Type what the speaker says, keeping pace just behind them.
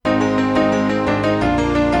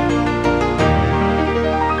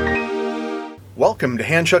Welcome to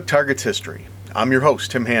Handchuck Targets History. I'm your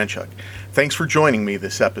host, Tim Handchuck. Thanks for joining me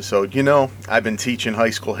this episode. You know, I've been teaching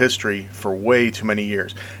high school history for way too many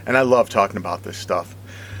years, and I love talking about this stuff.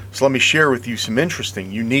 So let me share with you some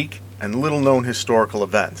interesting, unique, and little-known historical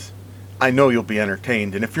events. I know you'll be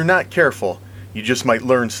entertained, and if you're not careful, you just might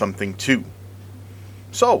learn something too.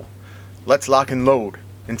 So, let's lock and load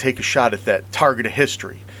and take a shot at that target of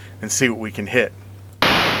history and see what we can hit.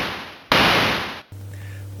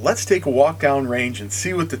 Let's take a walk down range and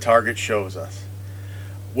see what the target shows us.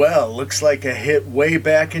 Well, looks like a hit way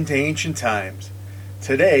back into ancient times.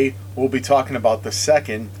 Today, we'll be talking about the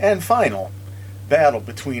second and final battle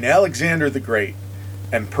between Alexander the Great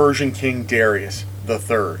and Persian King Darius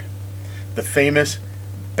III, the famous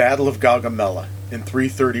Battle of Gaugamela in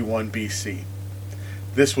 331 BC.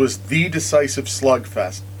 This was the decisive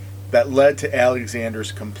slugfest that led to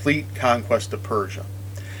Alexander's complete conquest of Persia.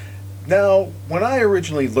 Now, when I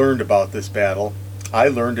originally learned about this battle, I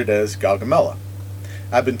learned it as Gaugamela.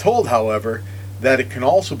 I've been told, however, that it can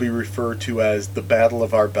also be referred to as the Battle of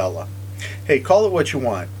Arbela. Hey, call it what you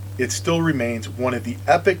want. It still remains one of the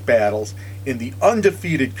epic battles in the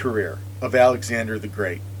undefeated career of Alexander the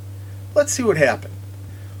Great. Let's see what happened.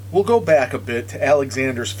 We'll go back a bit to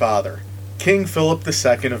Alexander's father, King Philip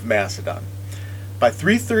II of Macedon. By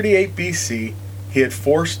 338 BC, he had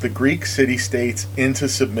forced the Greek city-states into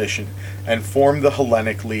submission and formed the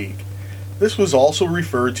Hellenic League. This was also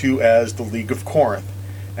referred to as the League of Corinth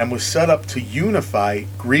and was set up to unify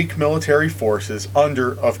Greek military forces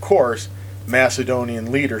under, of course,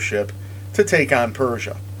 Macedonian leadership to take on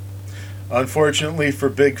Persia. Unfortunately for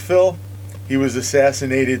Big Phil, he was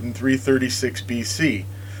assassinated in 336 BC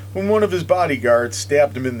when one of his bodyguards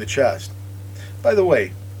stabbed him in the chest. By the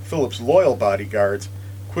way, Philip's loyal bodyguards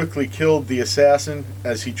quickly killed the assassin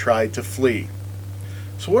as he tried to flee.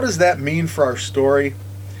 So what does that mean for our story?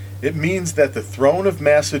 It means that the throne of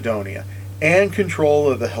Macedonia and control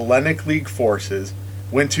of the Hellenic League forces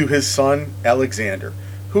went to his son Alexander,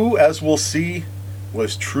 who, as we'll see,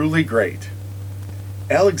 was truly great.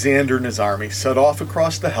 Alexander and his army set off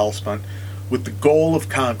across the Hellespont with the goal of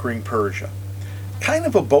conquering Persia. Kind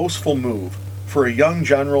of a boastful move for a young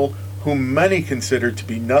general whom many considered to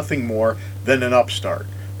be nothing more than an upstart,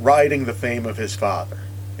 riding the fame of his father.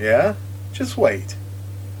 Yeah? Just wait.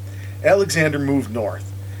 Alexander moved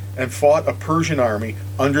north and fought a Persian army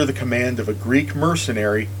under the command of a Greek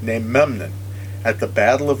mercenary named Memnon at the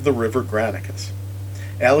Battle of the River Granicus.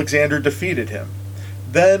 Alexander defeated him,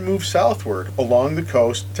 then moved southward along the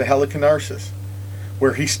coast to Halicarnassus,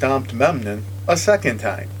 where he stomped Memnon a second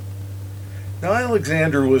time. Now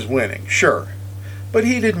Alexander was winning, sure, but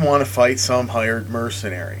he didn't want to fight some hired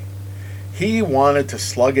mercenary. He wanted to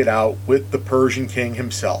slug it out with the Persian king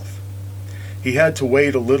himself. He had to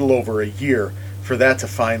wait a little over a year for that to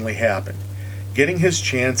finally happen, getting his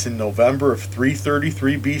chance in November of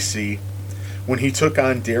 333 BC when he took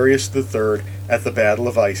on Darius III at the Battle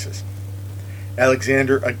of Issus.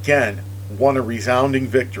 Alexander again won a resounding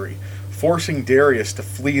victory, forcing Darius to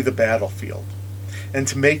flee the battlefield. And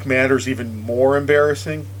to make matters even more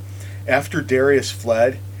embarrassing, after Darius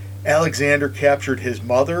fled, Alexander captured his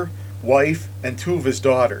mother, wife, and two of his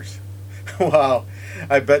daughters. Wow,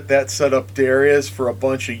 I bet that set up Darius for a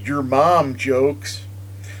bunch of your mom jokes.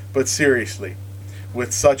 But seriously,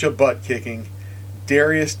 with such a butt-kicking,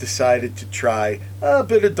 Darius decided to try a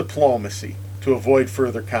bit of diplomacy to avoid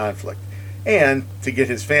further conflict and to get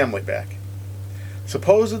his family back.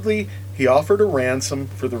 Supposedly, he offered a ransom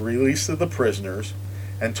for the release of the prisoners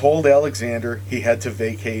and told Alexander he had to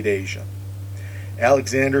vacate Asia.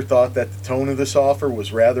 Alexander thought that the tone of this offer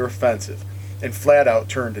was rather offensive and flat out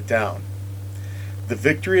turned it down. The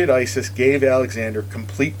victory at Issus gave Alexander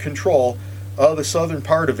complete control of the southern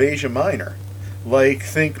part of Asia Minor, like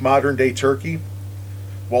think modern-day Turkey,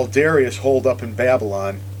 while Darius holed up in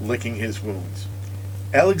Babylon, licking his wounds.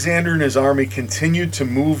 Alexander and his army continued to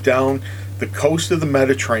move down the coast of the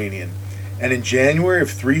Mediterranean, and in January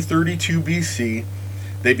of 332 BC,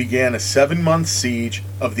 they began a 7-month siege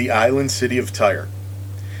of the island city of Tyre.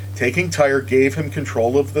 Taking Tyre gave him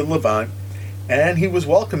control of the Levant, and he was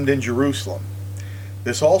welcomed in Jerusalem.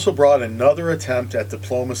 This also brought another attempt at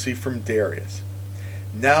diplomacy from Darius.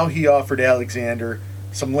 Now he offered Alexander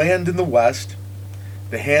some land in the west,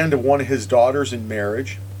 the hand of one of his daughters in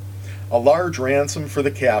marriage, a large ransom for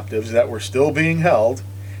the captives that were still being held,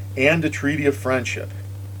 and a treaty of friendship.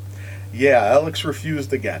 Yeah, Alex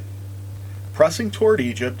refused again. Pressing toward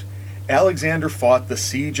Egypt, Alexander fought the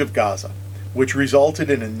siege of Gaza, which resulted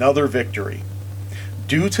in another victory.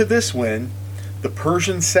 Due to this win, the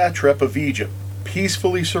Persian satrap of Egypt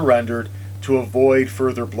peacefully surrendered to avoid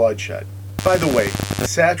further bloodshed. By the way, the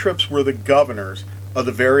satraps were the governors of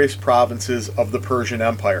the various provinces of the Persian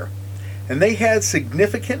Empire, and they had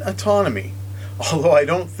significant autonomy, although I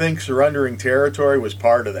don't think surrendering territory was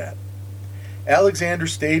part of that. Alexander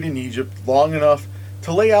stayed in Egypt long enough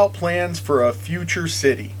to lay out plans for a future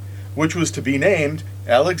city, which was to be named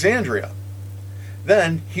Alexandria.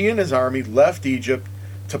 Then he and his army left Egypt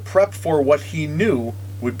to prep for what he knew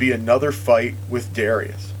would be another fight with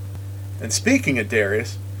Darius. And speaking of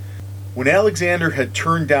Darius, when Alexander had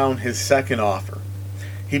turned down his second offer,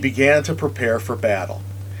 he began to prepare for battle.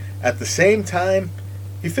 At the same time,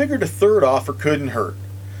 he figured a third offer couldn't hurt.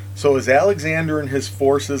 So as Alexander and his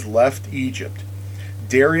forces left Egypt,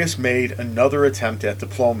 Darius made another attempt at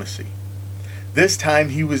diplomacy. This time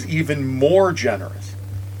he was even more generous.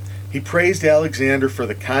 He praised Alexander for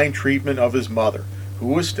the kind treatment of his mother, who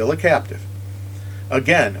was still a captive.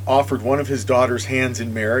 Again, offered one of his daughter's hands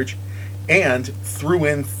in marriage, and threw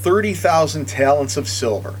in 30,000 talents of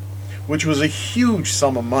silver, which was a huge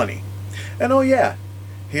sum of money. And oh yeah,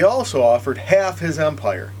 he also offered half his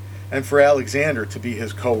empire, and for Alexander to be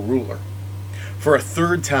his co-ruler. For a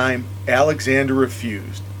third time, Alexander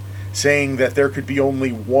refused, saying that there could be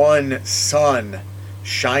only one sun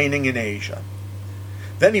shining in Asia.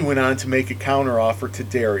 Then he went on to make a counteroffer to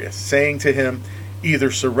Darius, saying to him,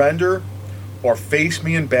 either surrender or face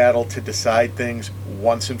me in battle to decide things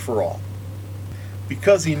once and for all.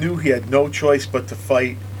 Because he knew he had no choice but to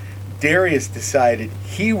fight, Darius decided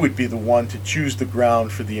he would be the one to choose the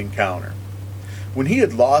ground for the encounter. When he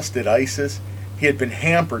had lost at Isis, he had been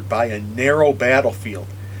hampered by a narrow battlefield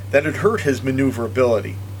that had hurt his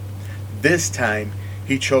maneuverability. This time,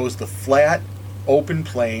 he chose the flat, open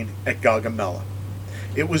plain at Gaugamela.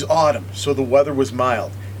 It was autumn, so the weather was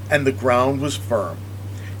mild, and the ground was firm.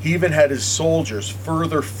 He even had his soldiers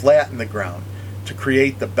further flatten the ground to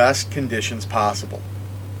create the best conditions possible.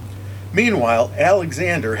 Meanwhile,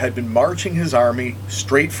 Alexander had been marching his army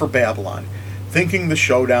straight for Babylon, thinking the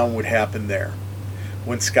showdown would happen there.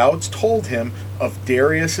 When scouts told him of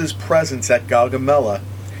Darius's presence at Gaugamela,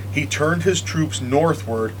 he turned his troops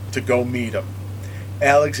northward to go meet him.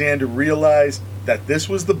 Alexander realized that this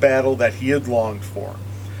was the battle that he had longed for,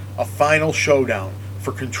 a final showdown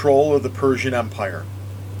for control of the Persian Empire.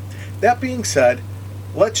 That being said,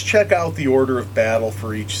 let's check out the order of battle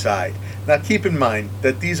for each side. Now keep in mind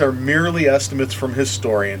that these are merely estimates from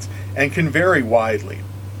historians and can vary widely.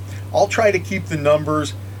 I'll try to keep the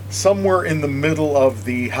numbers somewhere in the middle of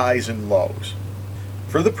the highs and lows.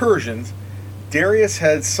 For the Persians, Darius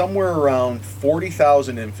had somewhere around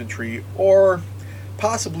 40,000 infantry, or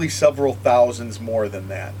possibly several thousands more than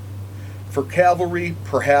that. For cavalry,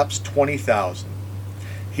 perhaps 20,000.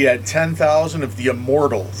 He had 10,000 of the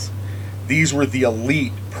immortals. These were the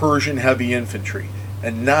elite Persian heavy infantry,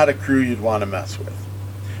 and not a crew you'd want to mess with.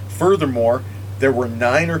 Furthermore, there were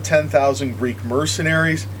 9 or 10,000 Greek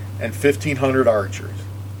mercenaries and 1,500 archers.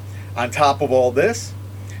 On top of all this,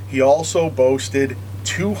 he also boasted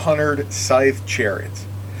 200 scythe chariots.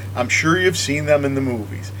 I'm sure you've seen them in the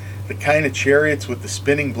movies. The kind of chariots with the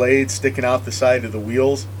spinning blades sticking out the side of the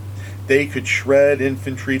wheels. They could shred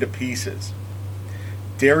infantry to pieces.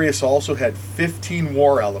 Darius also had 15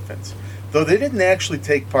 war elephants, though they didn't actually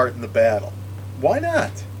take part in the battle. Why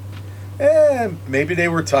not? Maybe they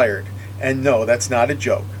were tired. And no, that's not a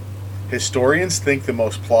joke. Historians think the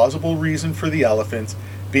most plausible reason for the elephants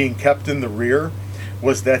being kept in the rear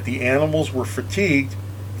was that the animals were fatigued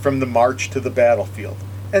from the march to the battlefield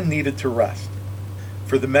and needed to rest.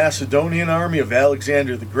 For the Macedonian army of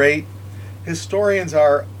Alexander the Great, historians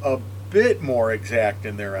are a bit more exact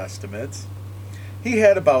in their estimates. He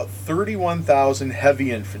had about 31,000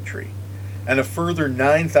 heavy infantry and a further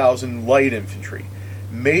 9,000 light infantry,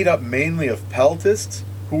 made up mainly of peltists,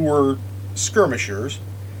 who were skirmishers,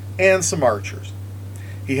 and some archers.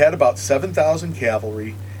 He had about 7,000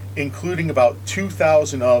 cavalry, including about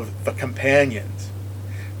 2,000 of the companions.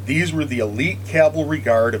 These were the elite cavalry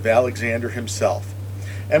guard of Alexander himself,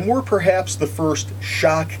 and were perhaps the first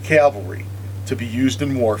shock cavalry to be used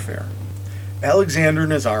in warfare. Alexander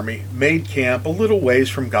and his army made camp a little ways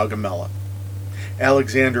from Gaugamela.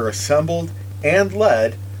 Alexander assembled and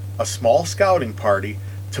led a small scouting party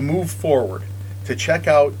to move forward to check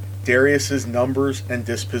out Darius's numbers and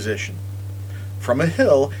disposition. From a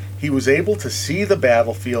hill, he was able to see the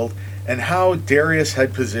battlefield and how Darius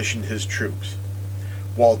had positioned his troops.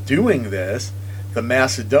 While doing this, the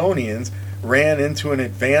Macedonians ran into an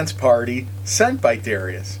advance party sent by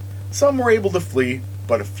Darius. Some were able to flee,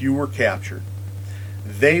 but a few were captured.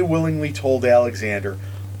 They willingly told Alexander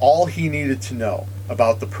all he needed to know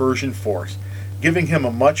about the Persian force, giving him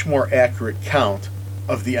a much more accurate count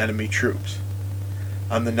of the enemy troops.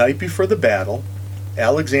 On the night before the battle,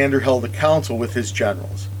 Alexander held a council with his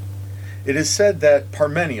generals. It is said that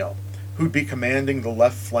Parmenio, who'd be commanding the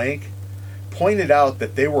left flank, pointed out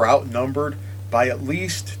that they were outnumbered by at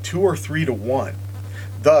least 2 or 3 to 1.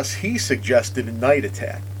 Thus, he suggested a night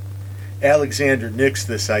attack. Alexander nixed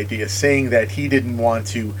this idea, saying that he didn't want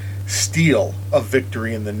to steal a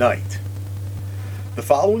victory in the night. The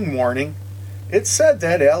following morning, it's said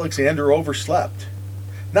that Alexander overslept.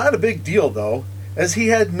 Not a big deal, though, as he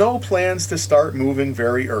had no plans to start moving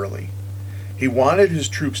very early. He wanted his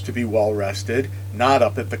troops to be well rested, not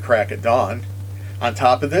up at the crack of dawn. On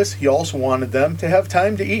top of this, he also wanted them to have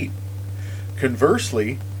time to eat.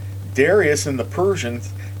 Conversely, Darius and the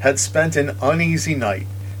Persians had spent an uneasy night,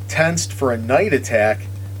 tensed for a night attack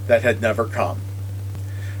that had never come.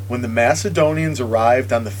 When the Macedonians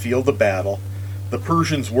arrived on the field of battle, the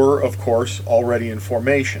Persians were, of course, already in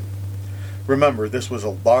formation. Remember, this was a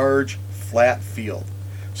large, flat field,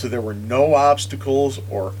 so there were no obstacles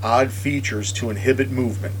or odd features to inhibit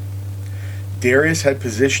movement. Darius had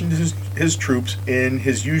positioned his troops in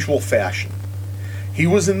his usual fashion. He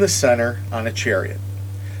was in the center on a chariot.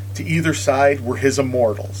 To either side were his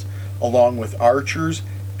immortals, along with archers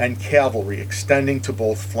and cavalry extending to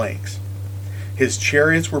both flanks. His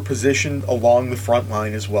chariots were positioned along the front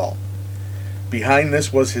line as well. Behind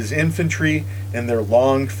this was his infantry and their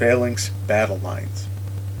long phalanx battle lines.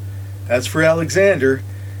 As for Alexander,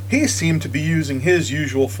 he seemed to be using his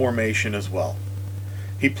usual formation as well.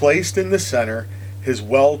 He placed in the center his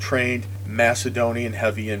well-trained Macedonian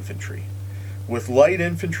heavy infantry, with light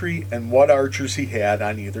infantry and what archers he had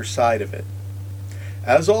on either side of it.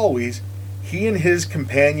 As always, he and his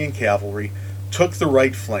companion cavalry took the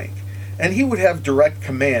right flank, and he would have direct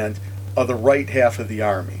command of the right half of the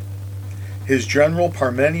army. His general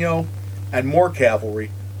Parmenio and more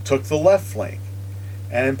cavalry took the left flank,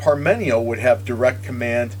 and Parmenio would have direct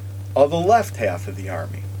command of the left half of the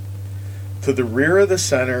army. To the rear of the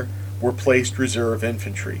center were placed reserve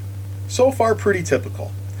infantry. So far pretty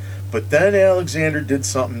typical. But then Alexander did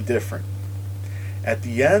something different. At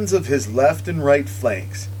the ends of his left and right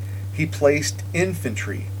flanks, he placed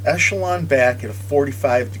infantry echelon back at a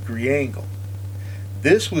 45-degree angle.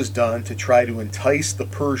 This was done to try to entice the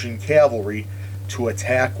Persian cavalry to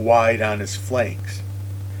attack wide on his flanks.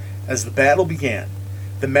 As the battle began,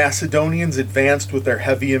 the Macedonians advanced with their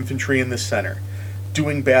heavy infantry in the center,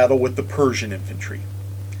 doing battle with the Persian infantry.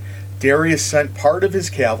 Darius sent part of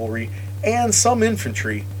his cavalry and some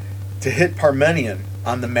infantry to hit Parmenion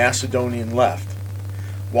on the Macedonian left.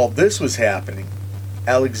 While this was happening,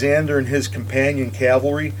 Alexander and his companion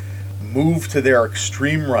cavalry moved to their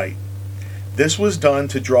extreme right. This was done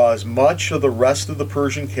to draw as much of the rest of the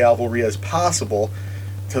Persian cavalry as possible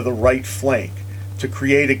to the right flank, to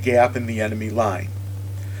create a gap in the enemy line.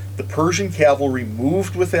 The Persian cavalry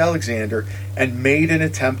moved with Alexander and made an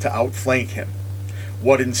attempt to outflank him.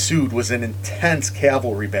 What ensued was an intense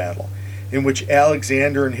cavalry battle, in which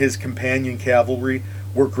Alexander and his companion cavalry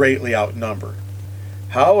were greatly outnumbered.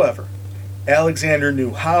 However, Alexander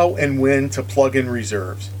knew how and when to plug in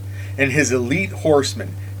reserves, and his elite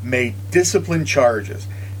horsemen made disciplined charges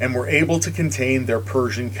and were able to contain their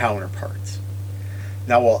Persian counterparts.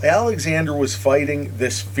 Now, while Alexander was fighting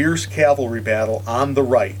this fierce cavalry battle on the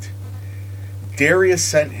right, Darius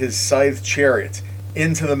sent his scythed chariots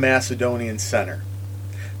into the Macedonian center.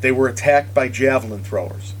 They were attacked by javelin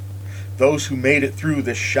throwers. Those who made it through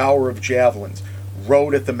this shower of javelins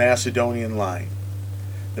rode at the Macedonian line.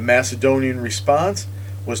 The Macedonian response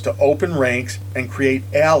was to open ranks and create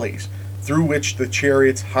alleys through which the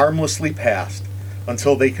chariots harmlessly passed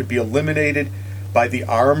until they could be eliminated by the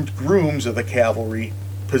armed grooms of the cavalry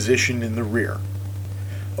positioned in the rear.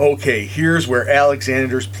 Okay, here's where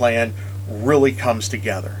Alexander's plan really comes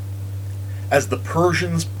together. As the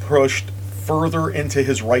Persians pushed further into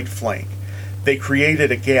his right flank, they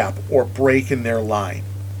created a gap or break in their line.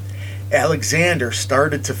 Alexander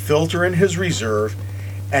started to filter in his reserve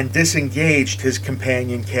and disengaged his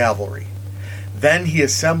companion cavalry. Then he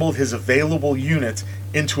assembled his available units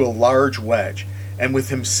into a large wedge, and with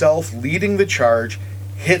himself leading the charge,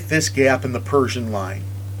 hit this gap in the Persian line.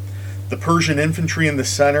 The Persian infantry in the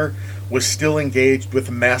center was still engaged with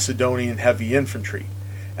the Macedonian heavy infantry,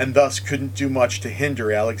 and thus couldn't do much to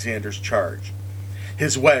hinder Alexander's charge.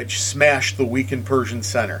 His wedge smashed the weakened Persian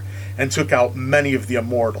center and took out many of the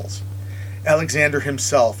immortals. Alexander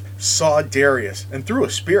himself saw Darius and threw a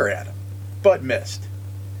spear at him, but missed.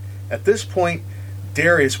 At this point,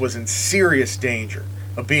 Darius was in serious danger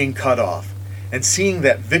of being cut off, and seeing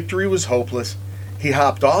that victory was hopeless, he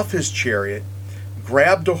hopped off his chariot,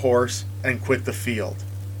 grabbed a horse, and quit the field.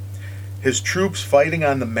 His troops fighting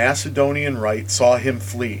on the Macedonian right saw him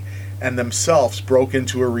flee, and themselves broke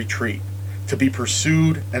into a retreat, to be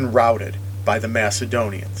pursued and routed by the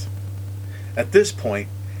Macedonians. At this point,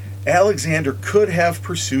 Alexander could have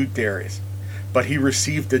pursued Darius, but he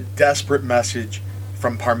received a desperate message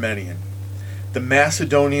from Parmenion. The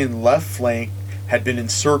Macedonian left flank had been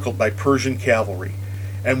encircled by Persian cavalry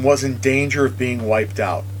and was in danger of being wiped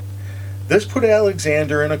out. This put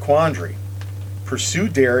Alexander in a quandary: pursue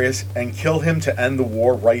Darius and kill him to end the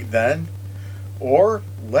war right then, or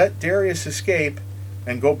let Darius escape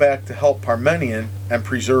and go back to help Parmenion and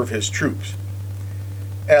preserve his troops.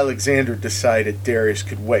 Alexander decided Darius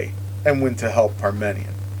could wait and went to help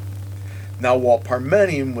Parmenion. Now, while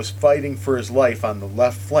Parmenion was fighting for his life on the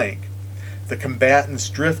left flank, the combatants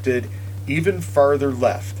drifted even farther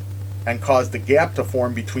left and caused a gap to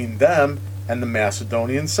form between them and the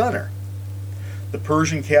Macedonian center. The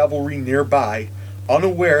Persian cavalry nearby,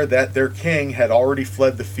 unaware that their king had already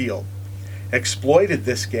fled the field, exploited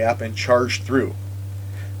this gap and charged through.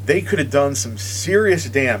 They could have done some serious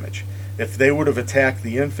damage if they would have attacked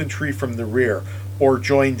the infantry from the rear or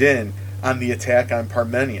joined in on the attack on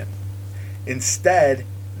Parmenion. Instead,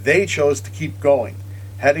 they chose to keep going,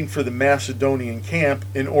 heading for the Macedonian camp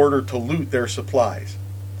in order to loot their supplies.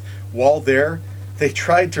 While there, they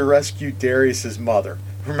tried to rescue Darius's mother.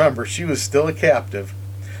 Remember, she was still a captive,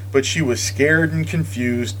 but she was scared and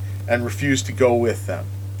confused and refused to go with them.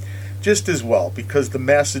 Just as well, because the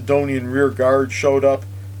Macedonian rear guard showed up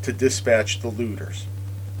to dispatch the looters.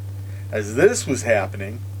 As this was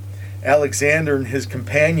happening, Alexander and his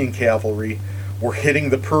companion cavalry were hitting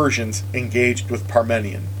the Persians engaged with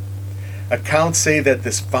Parmenion. Accounts say that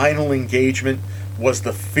this final engagement was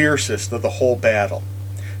the fiercest of the whole battle.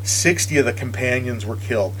 60 of the companions were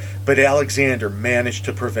killed, but Alexander managed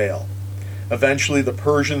to prevail. Eventually, the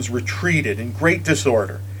Persians retreated in great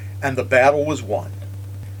disorder, and the battle was won.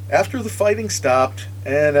 After the fighting stopped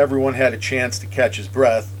and everyone had a chance to catch his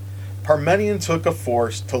breath, Parmenion took a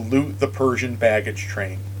force to loot the Persian baggage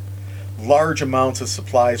train. Large amounts of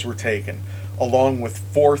supplies were taken, along with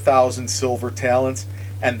 4,000 silver talents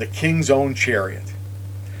and the king's own chariot.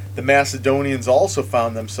 The Macedonians also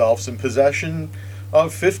found themselves in possession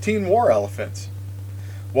of 15 war elephants.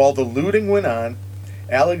 While the looting went on,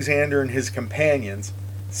 Alexander and his companions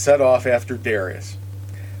set off after Darius.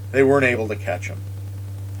 They weren't able to catch him.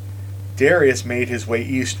 Darius made his way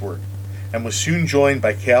eastward and was soon joined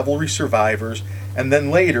by cavalry survivors and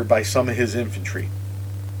then later by some of his infantry.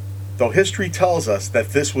 Though history tells us that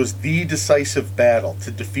this was the decisive battle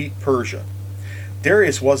to defeat Persia,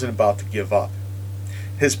 Darius wasn't about to give up.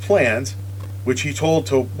 His plans, which he told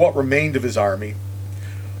to what remained of his army,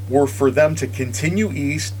 were for them to continue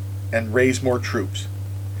east and raise more troops.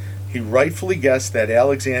 He rightfully guessed that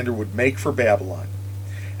Alexander would make for Babylon,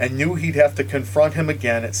 and knew he'd have to confront him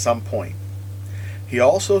again at some point. He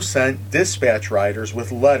also sent dispatch riders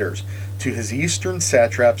with letters to his eastern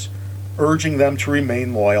satraps, urging them to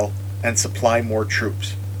remain loyal and supply more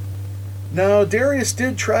troops. Now, Darius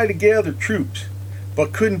did try to gather troops,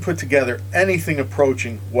 but couldn't put together anything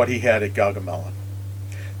approaching what he had at Gaugamela.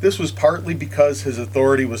 This was partly because his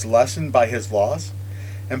authority was lessened by his loss,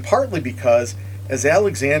 and partly because, as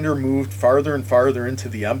Alexander moved farther and farther into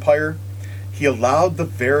the empire, he allowed the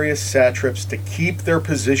various satraps to keep their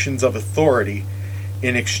positions of authority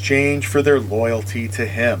in exchange for their loyalty to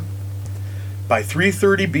him. By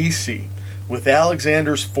 330 BC, with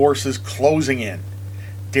Alexander's forces closing in,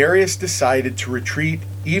 Darius decided to retreat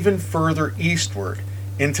even further eastward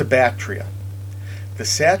into Bactria. The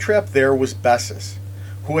satrap there was Bessus,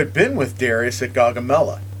 who had been with Darius at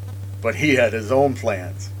Gaugamela, but he had his own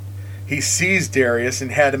plans. He seized Darius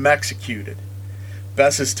and had him executed.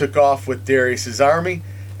 Bessus took off with Darius's army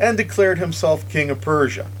and declared himself king of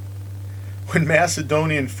Persia. When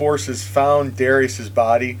Macedonian forces found Darius's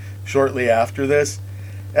body shortly after this,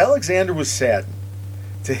 Alexander was saddened.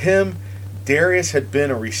 To him, Darius had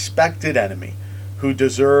been a respected enemy who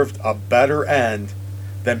deserved a better end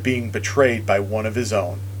than being betrayed by one of his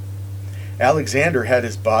own. Alexander had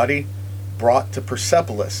his body brought to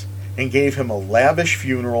Persepolis and gave him a lavish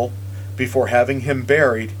funeral before having him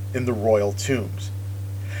buried in the royal tombs.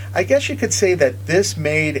 I guess you could say that this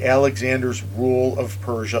made Alexander's rule of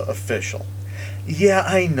Persia official. Yeah,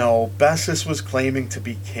 I know, Bessus was claiming to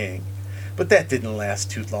be king, but that didn't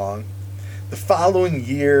last too long. The following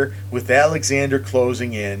year, with Alexander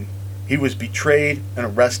closing in, he was betrayed and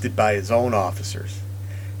arrested by his own officers.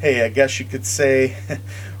 Hey, I guess you could say,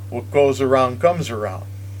 what goes around comes around.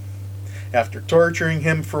 After torturing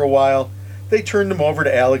him for a while, they turned him over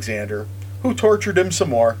to Alexander, who tortured him some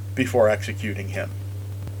more before executing him.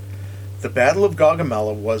 The Battle of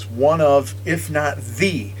Gaugamela was one of, if not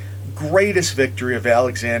the, greatest victory of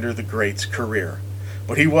Alexander the Great's career.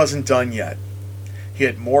 But he wasn't done yet. He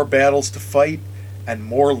had more battles to fight and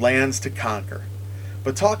more lands to conquer.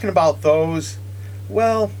 But talking about those,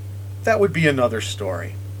 well, that would be another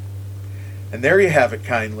story. And there you have it,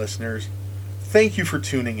 kind listeners. Thank you for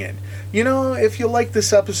tuning in. You know, if you like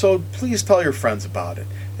this episode, please tell your friends about it,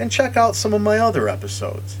 and check out some of my other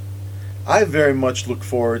episodes. I very much look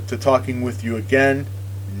forward to talking with you again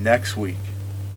next week.